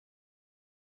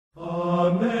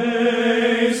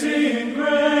Amazing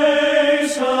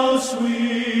grace, how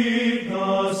sweet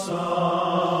the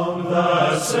sound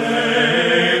that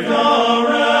saved a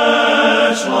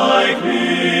wretch like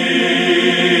me.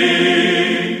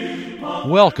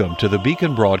 Welcome to the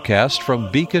Beacon broadcast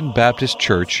from Beacon Baptist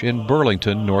Church in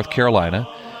Burlington, North Carolina,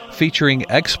 featuring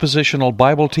expositional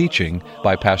Bible teaching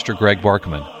by Pastor Greg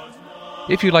Barkman.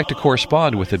 If you'd like to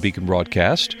correspond with the Beacon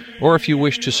broadcast, or if you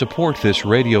wish to support this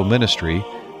radio ministry,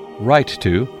 write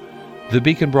to the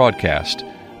Beacon Broadcast,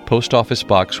 Post Office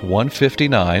Box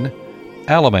 159,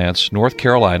 Alamance, North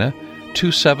Carolina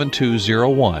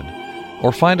 27201,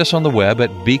 or find us on the web at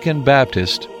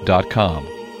beaconbaptist.com.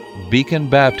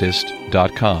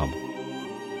 beaconbaptist.com.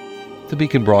 The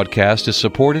Beacon broadcast is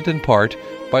supported in part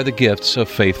by the gifts of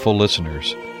faithful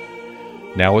listeners.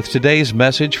 Now with today's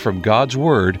message from God's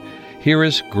Word, here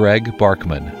is Greg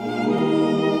Barkman.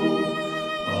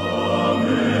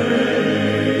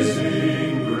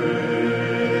 Amazing grace.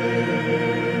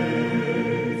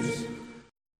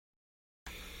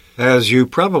 As you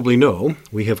probably know,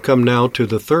 we have come now to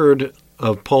the third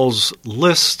of Paul's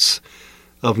lists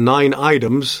of 9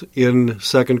 items in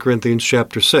 2 Corinthians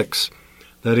chapter 6.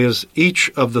 That is,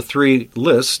 each of the 3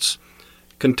 lists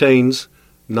contains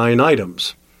 9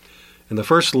 items. And the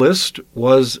first list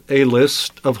was a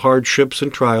list of hardships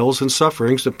and trials and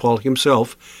sufferings that Paul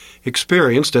himself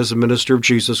experienced as a minister of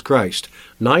Jesus Christ.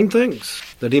 9 things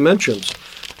that he mentions,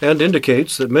 and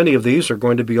indicates that many of these are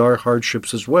going to be our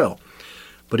hardships as well.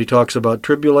 But he talks about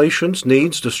tribulations,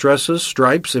 needs, distresses,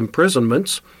 stripes,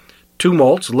 imprisonments,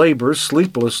 tumults, labors,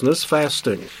 sleeplessness,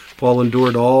 fasting. Paul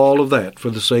endured all of that for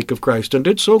the sake of Christ, and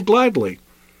did so gladly,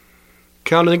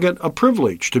 counting it a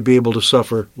privilege to be able to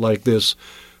suffer like this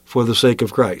for the sake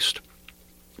of Christ.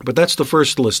 But that's the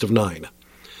first list of 9.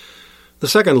 The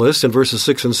second list, in verses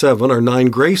 6 and 7, are 9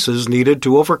 graces needed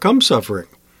to overcome suffering.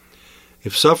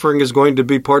 If suffering is going to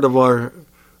be part of our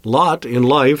lot in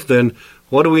life, then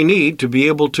what do we need to be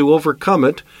able to overcome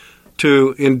it,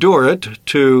 to endure it,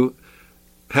 to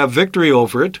have victory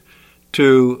over it,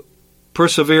 to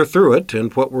persevere through it?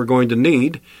 And what we're going to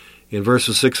need in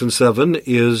verses 6 and 7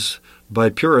 is by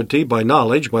purity, by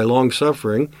knowledge, by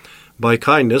long-suffering, by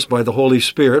kindness, by the Holy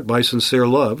Spirit, by sincere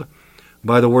love,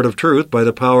 by the word of truth, by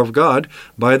the power of God,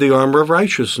 by the armor of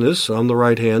righteousness on the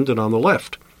right hand and on the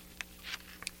left.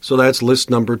 So that's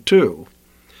list number 2.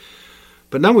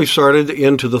 But now we've started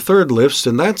into the third list,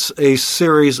 and that's a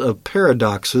series of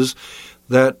paradoxes.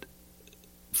 That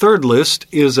third list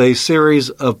is a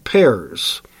series of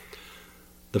pairs.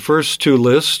 The first 2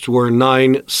 lists were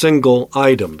 9 single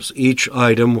items, each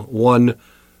item one.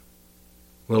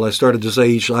 Well, I started to say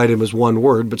each item is one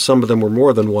word, but some of them were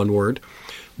more than one word.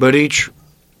 But each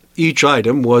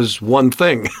item was one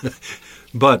thing.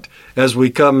 But as we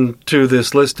come to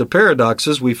this list of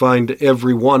paradoxes, we find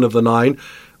every one of the 9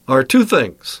 are 2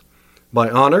 things: by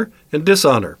honor and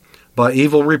dishonor, by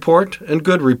evil report and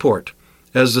good report,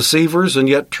 as deceivers and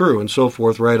yet true, and so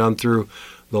forth, right on through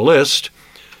the list.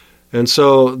 And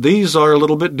so these are a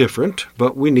little bit different,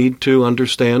 but we need to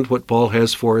understand what Paul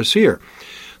has for us here.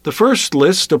 The first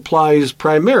list applies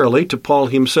primarily to Paul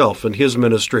himself and his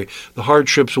ministry, the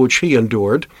hardships which he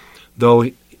endured,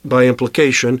 though by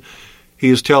implication he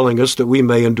is telling us that we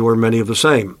may endure many of the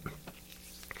same.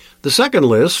 The second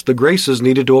list, the graces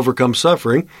needed to overcome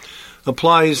suffering,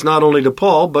 applies not only to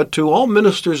Paul, but to all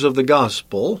ministers of the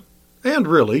gospel, and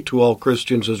really to all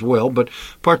Christians as well, but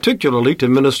particularly to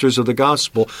ministers of the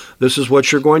gospel. This is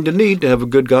what you're going to need to have a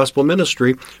good gospel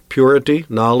ministry: purity,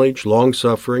 knowledge,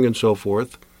 long-suffering, and so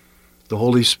forth. The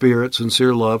Holy Spirit,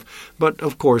 sincere love. But,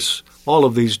 of course, all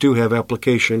of these do have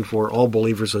application for all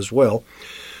believers as well.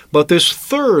 But this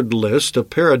third list of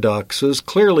paradoxes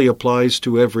clearly applies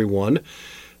to everyone,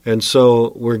 and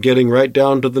so we're getting right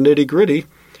down to the nitty-gritty.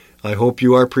 I hope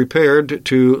you are prepared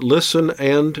to listen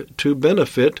and to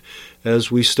benefit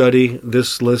as we study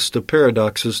this list of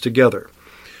paradoxes together.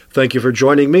 Thank you for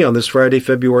joining me on this Friday,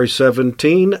 February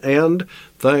 17, and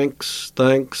thanks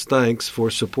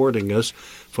for supporting us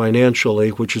financially,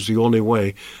 which is the only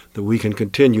way that we can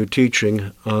continue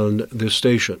teaching on this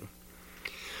station.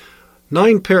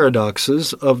 9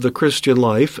 paradoxes of the Christian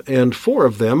life, and 4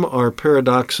 of them are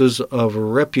paradoxes of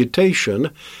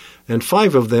reputation, and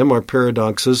 5 of them are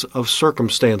paradoxes of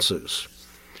circumstances.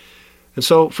 And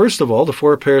so, first of all, the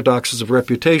 4 paradoxes of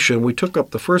reputation. We took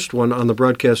up the first one on the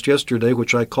broadcast yesterday,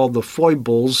 which I called the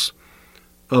foibles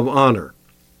of honor.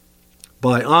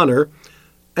 By honor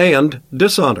and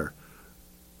dishonor.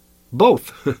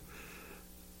 Both.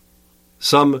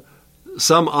 Some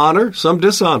honor, some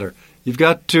dishonor. You've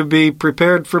got to be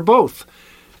prepared for both.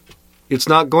 It's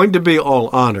not going to be all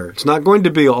honor. It's not going to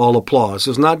be all applause.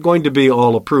 It's not going to be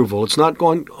all approval. It's not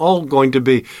all going to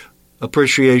be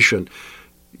appreciation.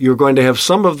 You're going to have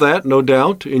some of that, no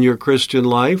doubt, in your Christian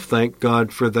life. Thank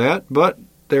God for that. But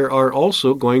there are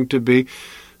also going to be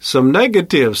some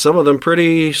negatives, some of them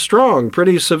pretty strong,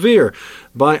 pretty severe.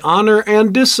 By honor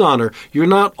and dishonor, you're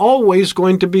not always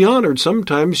going to be honored.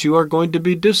 Sometimes you are going to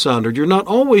be dishonored. You're not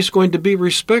always going to be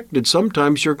respected.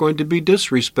 Sometimes you're going to be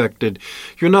disrespected.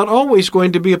 You're not always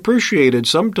going to be appreciated.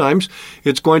 Sometimes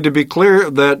it's going to be clear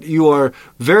that you are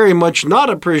very much not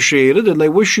appreciated and they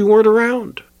wish you weren't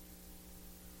around.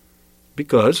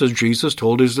 Because, as Jesus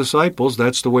told his disciples,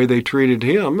 that's the way they treated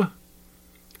him.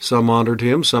 Some honored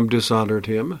him, some dishonored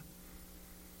him.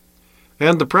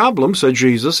 And the problem, said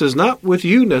Jesus, is not with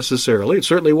you necessarily. It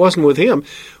certainly wasn't with him.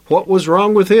 What was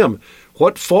wrong with him?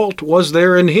 What fault was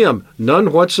there in him?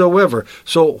 None whatsoever.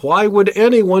 So why would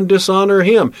anyone dishonor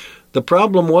him? The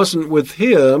problem wasn't with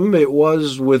him, it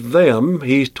was with them.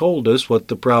 He told us what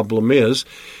the problem is.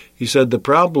 He said the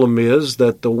problem is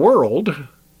that the world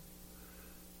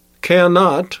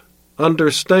cannot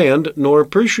understand nor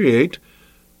appreciate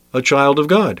a child of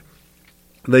God.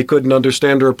 They couldn't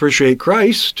understand or appreciate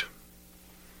Christ,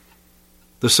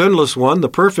 the sinless one, the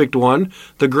perfect one,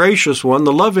 the gracious one,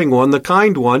 the loving one, the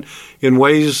kind one, in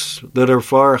ways that are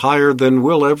far higher than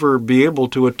we'll ever be able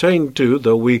to attain to,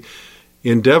 though we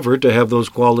endeavor to have those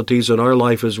qualities in our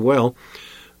life as well.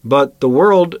 But the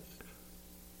world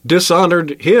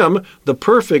dishonored him, the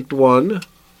perfect one,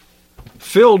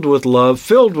 filled with love,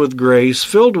 filled with grace,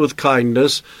 filled with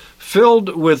kindness,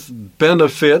 filled with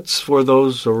benefits for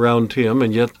those around him,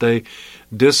 and yet they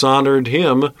dishonored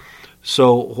him.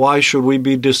 So why should we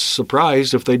be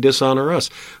surprised if they dishonor us?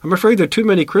 I'm afraid there are too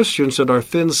many Christians that are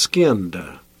thin-skinned.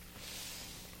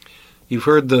 You've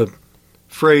heard the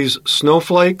phrase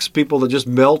snowflakes, people that just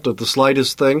melt at the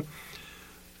slightest thing.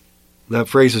 That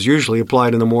phrase is usually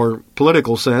applied in a more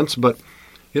political sense, but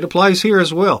it applies here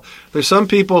as well. There's some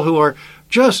people who are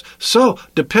just so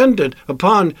dependent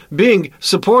upon being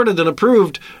supported and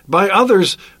approved by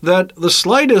others that the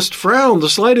slightest frown, the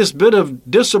slightest bit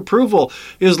of disapproval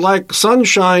is like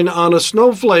sunshine on a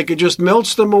snowflake. It just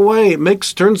melts them away.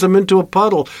 It turns them into a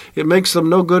puddle. It makes them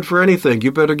no good for anything.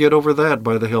 You better get over that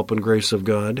by the help and grace of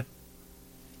God.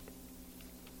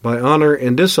 By honor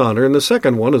and dishonor, and the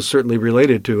second one is certainly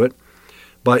related to it,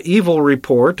 by evil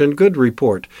report and good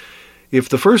report. If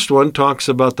the first one talks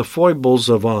about the foibles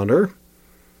of honor,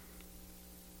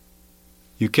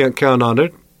 you can't count on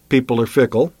it. People are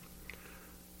fickle.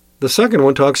 The second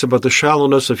one talks about the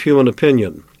shallowness of human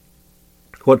opinion,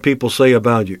 what people say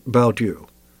about you.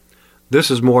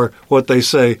 This is more what they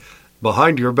say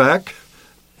behind your back,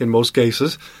 in most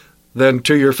cases, than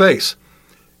to your face.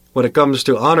 When it comes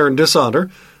to honor and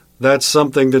dishonor, that's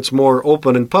something that's more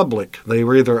open and public. They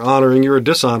were either honoring you or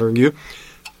dishonoring you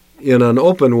in an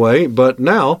open way, but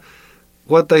now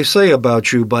what they say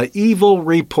about you by evil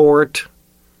report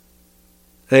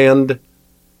and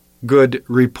good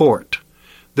report.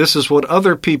 This is what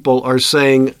other people are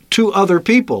saying to other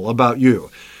people about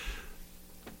you.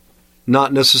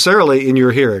 Not necessarily in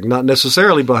your hearing, not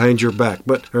necessarily behind your back,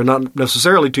 or not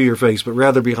necessarily to your face, but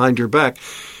rather behind your back.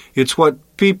 It's what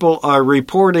people are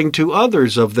reporting to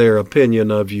others of their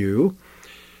opinion of you.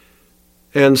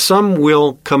 And some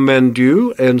will commend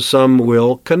you, and some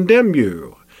will condemn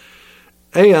you.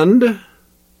 And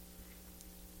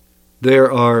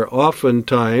there are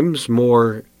oftentimes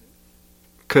more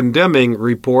condemning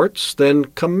reports than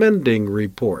commending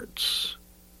reports.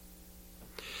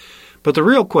 But the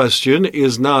real question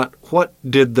is not what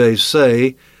did they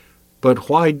say, but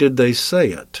why did they say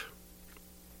it?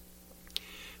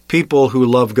 People who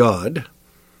love God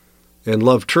and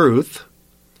love truth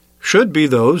should be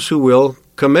those who will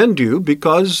commend you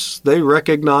because they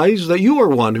recognize that you are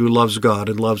one who loves God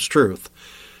and loves truth.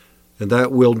 And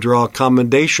that will draw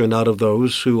commendation out of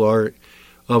those who are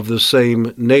of the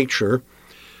same nature.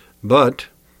 But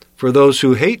for those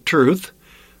who hate truth,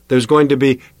 there's going to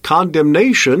be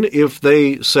condemnation if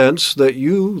they sense that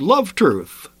you love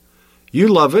truth. You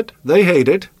love it, they hate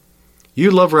it.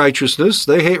 You love righteousness,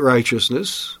 they hate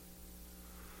righteousness.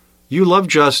 You love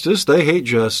justice, they hate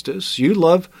justice. You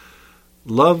love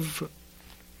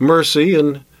mercy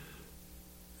and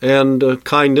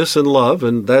kindness and love,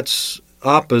 and that's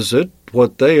opposite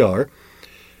what they are.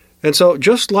 And so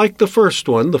just like the first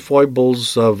one, the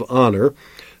foibles of honor,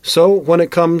 so when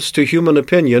it comes to human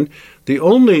opinion, the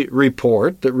only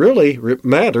report that really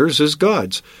matters is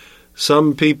God's.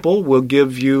 Some people will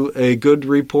give you a good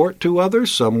report to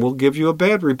others. Some will give you a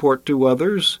bad report to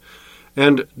others.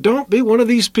 And don't be one of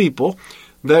these people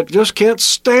that just can't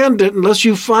stand it unless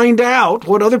you find out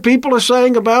what other people are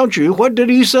saying about you. What did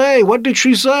he say? What did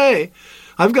she say?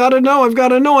 I've got to know, I've got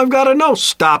to know, I've got to know.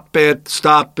 Stop it,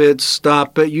 stop it,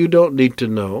 stop it. You don't need to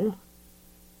know.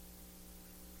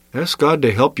 Ask God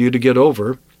to help you to get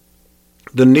over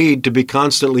the need to be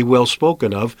constantly well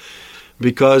spoken of,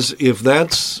 because if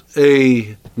that's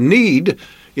a need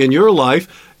in your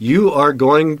life, you are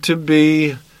going to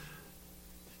be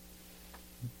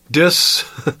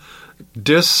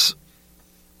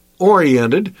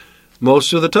disoriented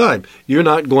most of the time. You're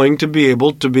not going to be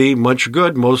able to be much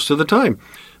good most of the time,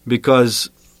 because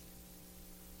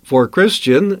for a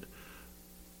Christian,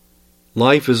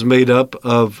 life is made up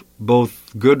of both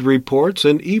good reports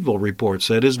and evil reports,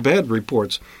 that is, bad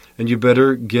reports. And you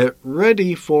better get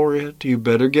ready for it. You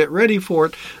better get ready for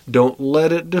it. Don't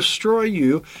let it destroy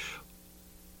you.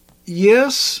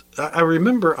 Yes, I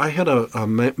remember I had a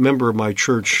member of my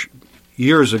church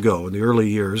years ago, in the early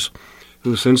years,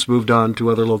 who since moved on to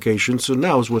other locations, so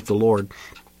now is with the Lord.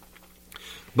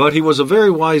 But he was a very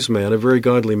wise man, a very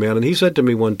godly man, and he said to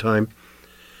me one time,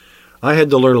 I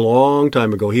had to learn a long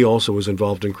time ago. He also was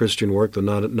involved in Christian work, though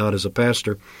not as a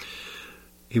pastor.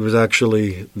 He was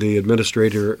actually the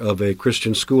administrator of a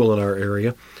Christian school in our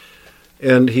area.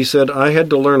 And he said, I had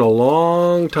to learn a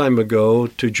long time ago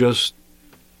to just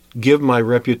give my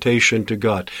reputation to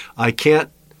God. I can't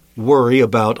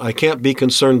be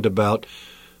concerned about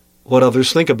what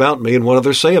others think about me and what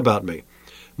others say about me.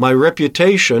 My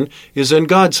reputation is in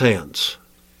God's hands.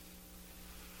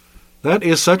 That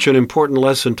is such an important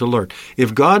lesson to learn.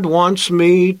 If God wants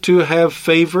me to have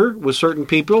favor with certain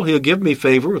people, He'll give me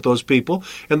favor with those people,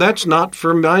 and that's not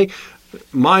for my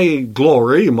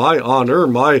glory, my honor,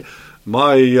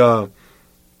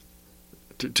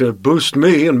 to boost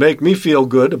me and make me feel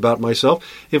good about myself.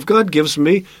 If God gives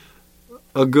me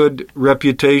a good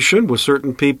reputation with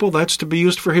certain people, that's to be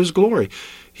used for His glory.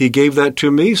 He gave that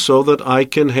to me so that I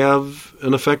can have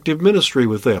an effective ministry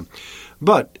with them.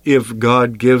 But if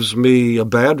God gives me a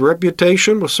bad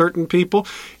reputation with certain people,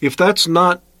 if that's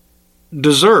not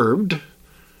deserved,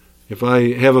 if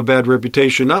I have a bad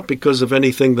reputation not because of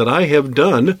anything that I have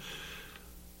done,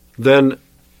 then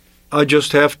I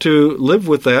just have to live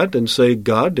with that and say,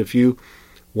 God, if you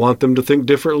want them to think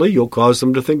differently, you'll cause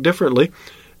them to think differently.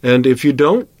 And if you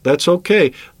don't, that's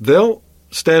okay. They'll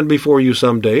stand before you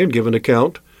someday and give an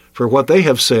account for what they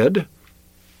have said,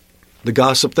 the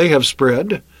gossip they have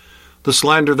spread, the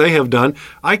slander they have done.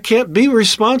 I can't be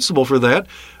responsible for that.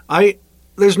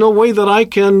 There's no way that I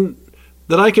can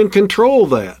control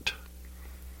that.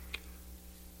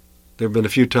 There have been a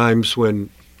few times when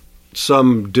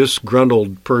some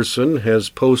disgruntled person has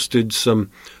posted some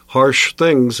harsh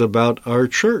things about our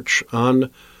church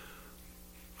online,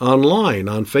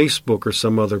 on Facebook or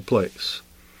some other place.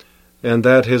 And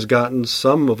that has gotten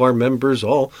some of our members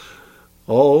all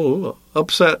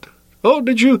upset. Oh,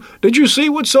 did you see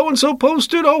what so-and-so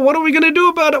posted? Oh, what are we going to do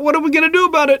about it? What are we going to do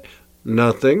about it?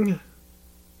 Nothing.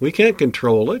 We can't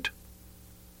control it.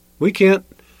 We can't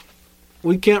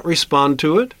respond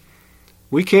to it.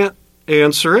 We can't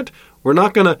answer it. We're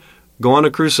not going to go on a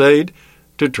crusade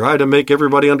to try to make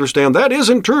everybody understand that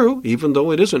isn't true, even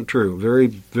though it isn't true. Very,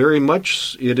 very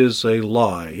much it is a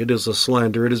lie. It is a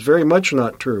slander. It is very much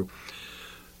not true.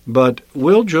 But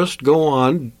we'll just go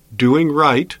on doing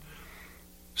right,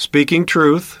 speaking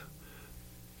truth,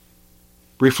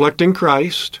 reflecting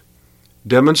Christ,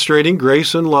 demonstrating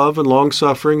grace and love and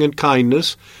long-suffering and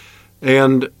kindness,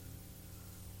 and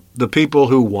the people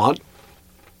who want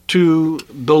to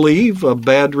believe a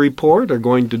bad report are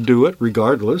going to do it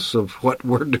regardless of what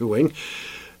we're doing.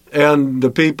 And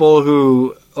the people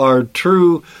who are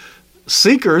true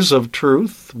seekers of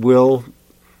truth will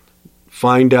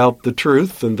find out the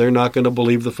truth, and they're not going to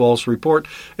believe the false report.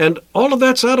 And all of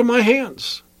that's out of my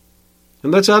hands.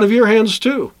 And that's out of your hands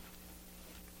too.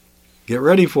 Get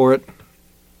ready for it.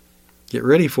 Get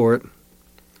ready for it.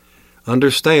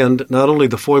 Understand not only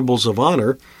the foibles of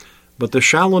honor, but the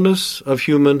shallowness of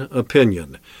human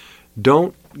opinion.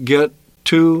 Don't get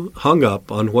too hung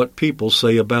up on what people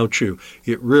say about you.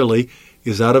 It really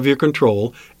is out of your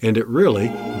control, and it really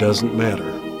doesn't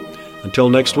matter. Until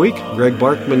next week, Greg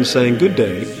Barkman saying good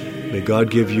day. May God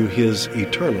give you His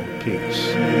eternal peace.